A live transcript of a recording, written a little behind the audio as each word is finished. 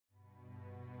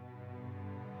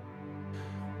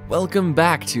Welcome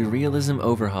back to Realism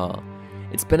Overhaul.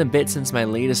 It's been a bit since my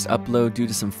latest upload due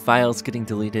to some files getting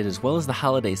deleted as well as the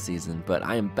holiday season, but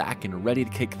I am back and ready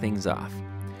to kick things off.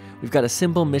 We've got a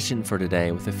simple mission for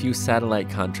today with a few satellite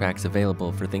contracts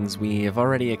available for things we have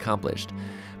already accomplished.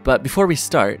 But before we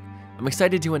start, I'm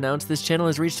excited to announce this channel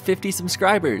has reached 50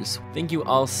 subscribers. Thank you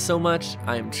all so much.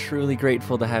 I am truly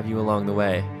grateful to have you along the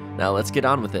way. Now let's get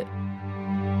on with it.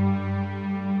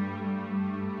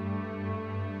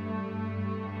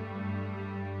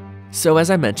 So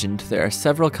as I mentioned, there are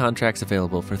several contracts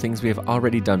available for things we have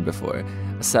already done before.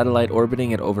 A satellite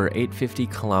orbiting at over 850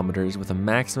 kilometers with a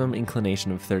maximum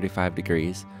inclination of 35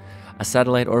 degrees. A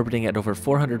satellite orbiting at over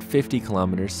 450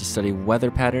 kilometers to study weather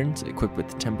patterns equipped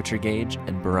with temperature gauge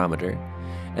and barometer.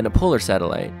 And a polar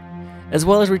satellite, as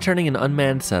well as returning an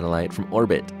unmanned satellite from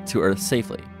orbit to Earth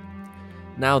safely.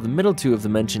 Now the middle two of the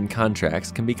mentioned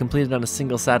contracts can be completed on a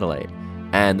single satellite,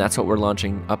 and that's what we're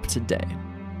launching up today.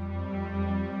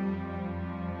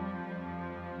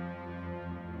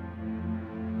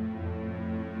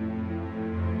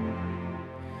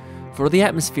 For the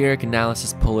Atmospheric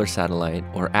Analysis Polar Satellite,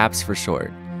 or APS for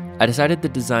short, I decided to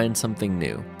design something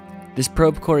new. This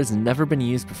probe core has never been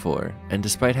used before, and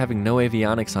despite having no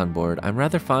avionics on board, I'm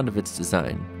rather fond of its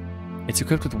design. It's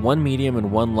equipped with one medium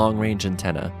and one long-range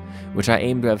antenna, which I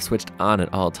aim to have switched on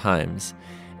at all times,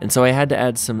 and so I had to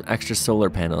add some extra solar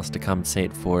panels to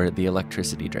compensate for the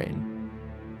electricity drain.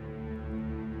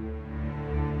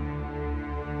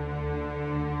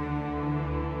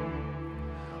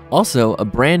 Also, a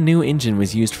brand new engine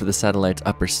was used for the satellite's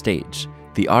upper stage,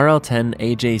 the RL-10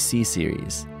 AJC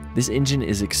series. This engine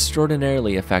is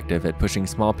extraordinarily effective at pushing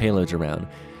small payloads around.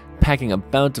 Packing a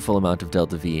bountiful amount of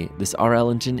delta V, this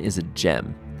RL engine is a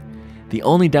gem. The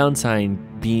only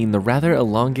downside being the rather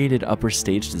elongated upper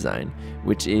stage design,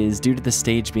 which is due to the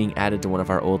stage being added to one of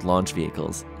our old launch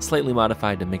vehicles, slightly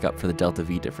modified to make up for the delta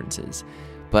V differences.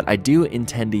 But I do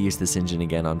intend to use this engine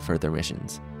again on further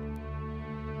missions.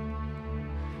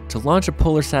 To launch a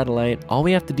polar satellite, all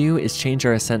we have to do is change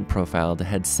our ascent profile to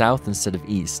head south instead of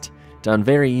east, done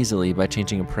very easily by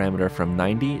changing a parameter from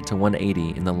 90 to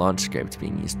 180 in the launch script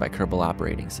being used by Kerbal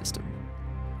operating system.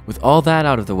 With all that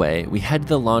out of the way, we head to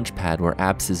the launch pad where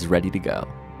APS is ready to go.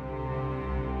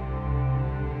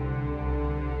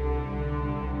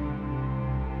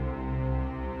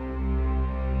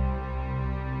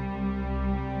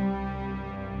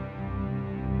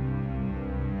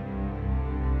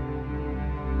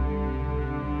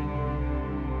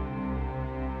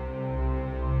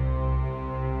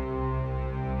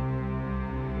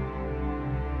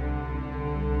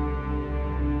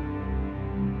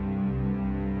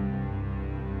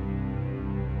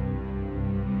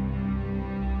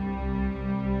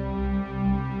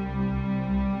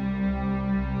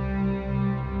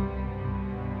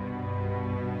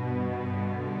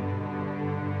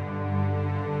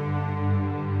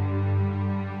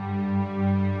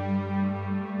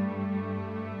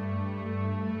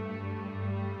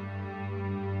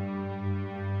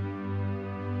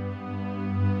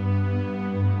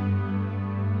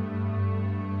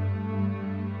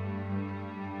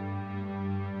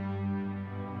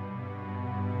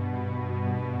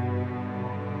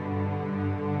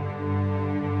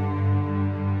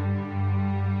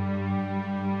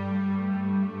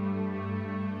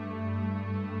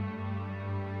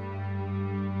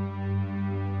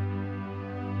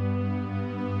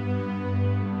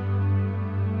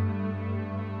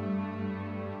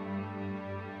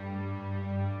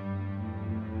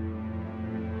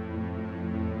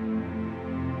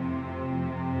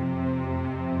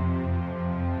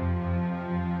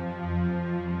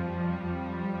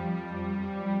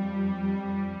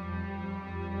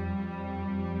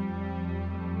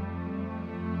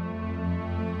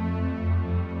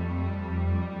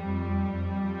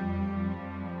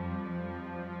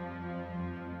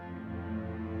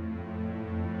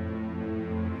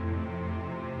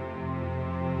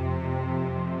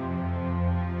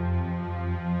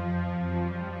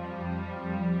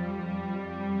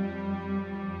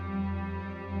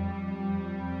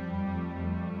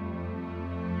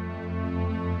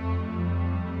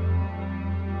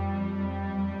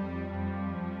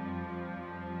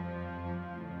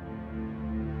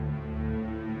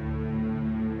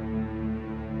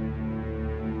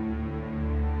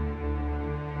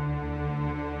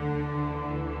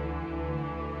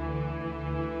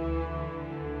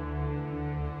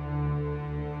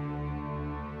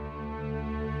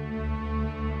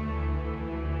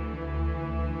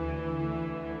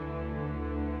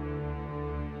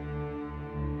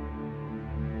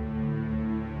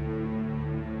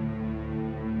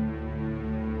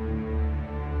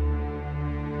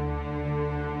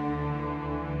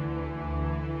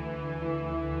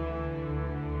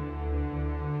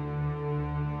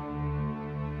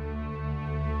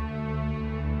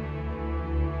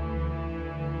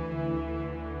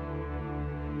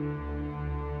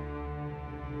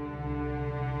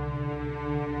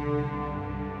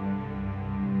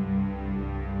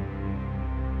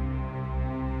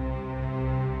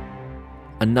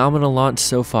 A nominal launch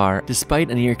so far,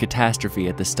 despite a near catastrophe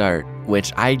at the start,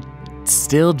 which I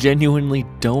still genuinely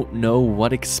don't know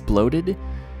what exploded,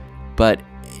 but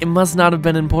it must not have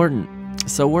been important,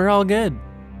 so we're all good.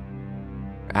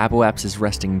 Apoapс is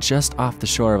resting just off the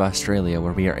shore of Australia,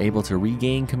 where we are able to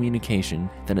regain communication,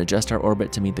 then adjust our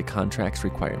orbit to meet the contract's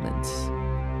requirements.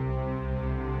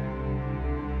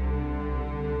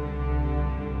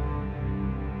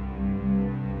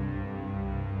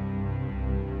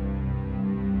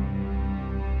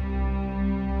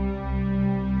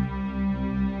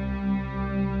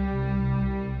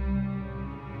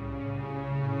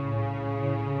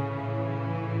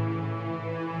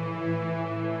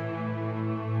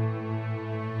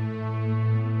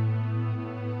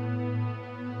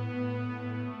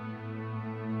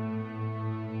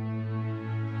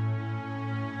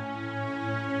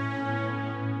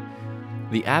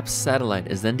 The APS satellite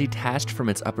is then detached from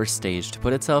its upper stage to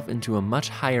put itself into a much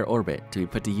higher orbit to be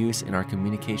put to use in our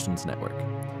communications network.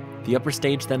 The upper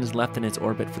stage then is left in its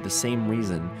orbit for the same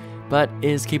reason, but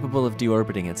is capable of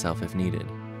deorbiting itself if needed.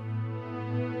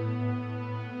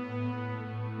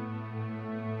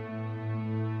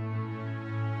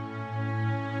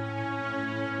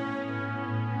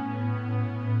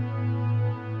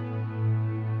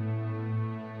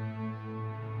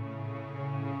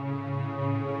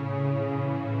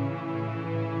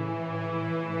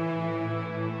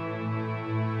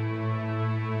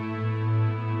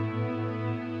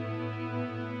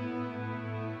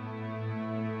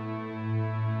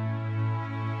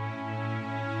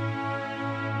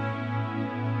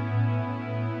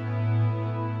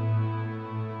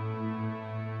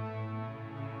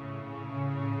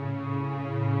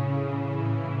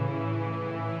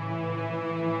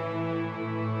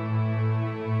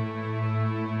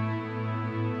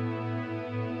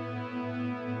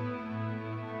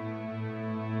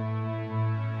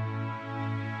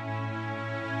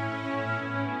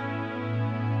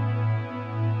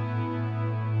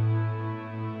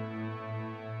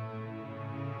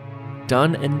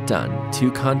 Done and done.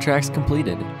 2 contracts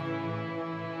completed.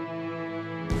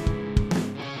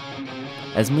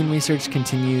 As Moon research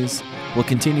continues, we'll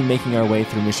continue making our way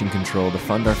through mission control to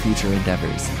fund our future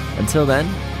endeavors. Until then,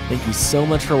 thank you so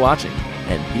much for watching,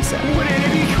 and peace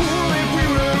out.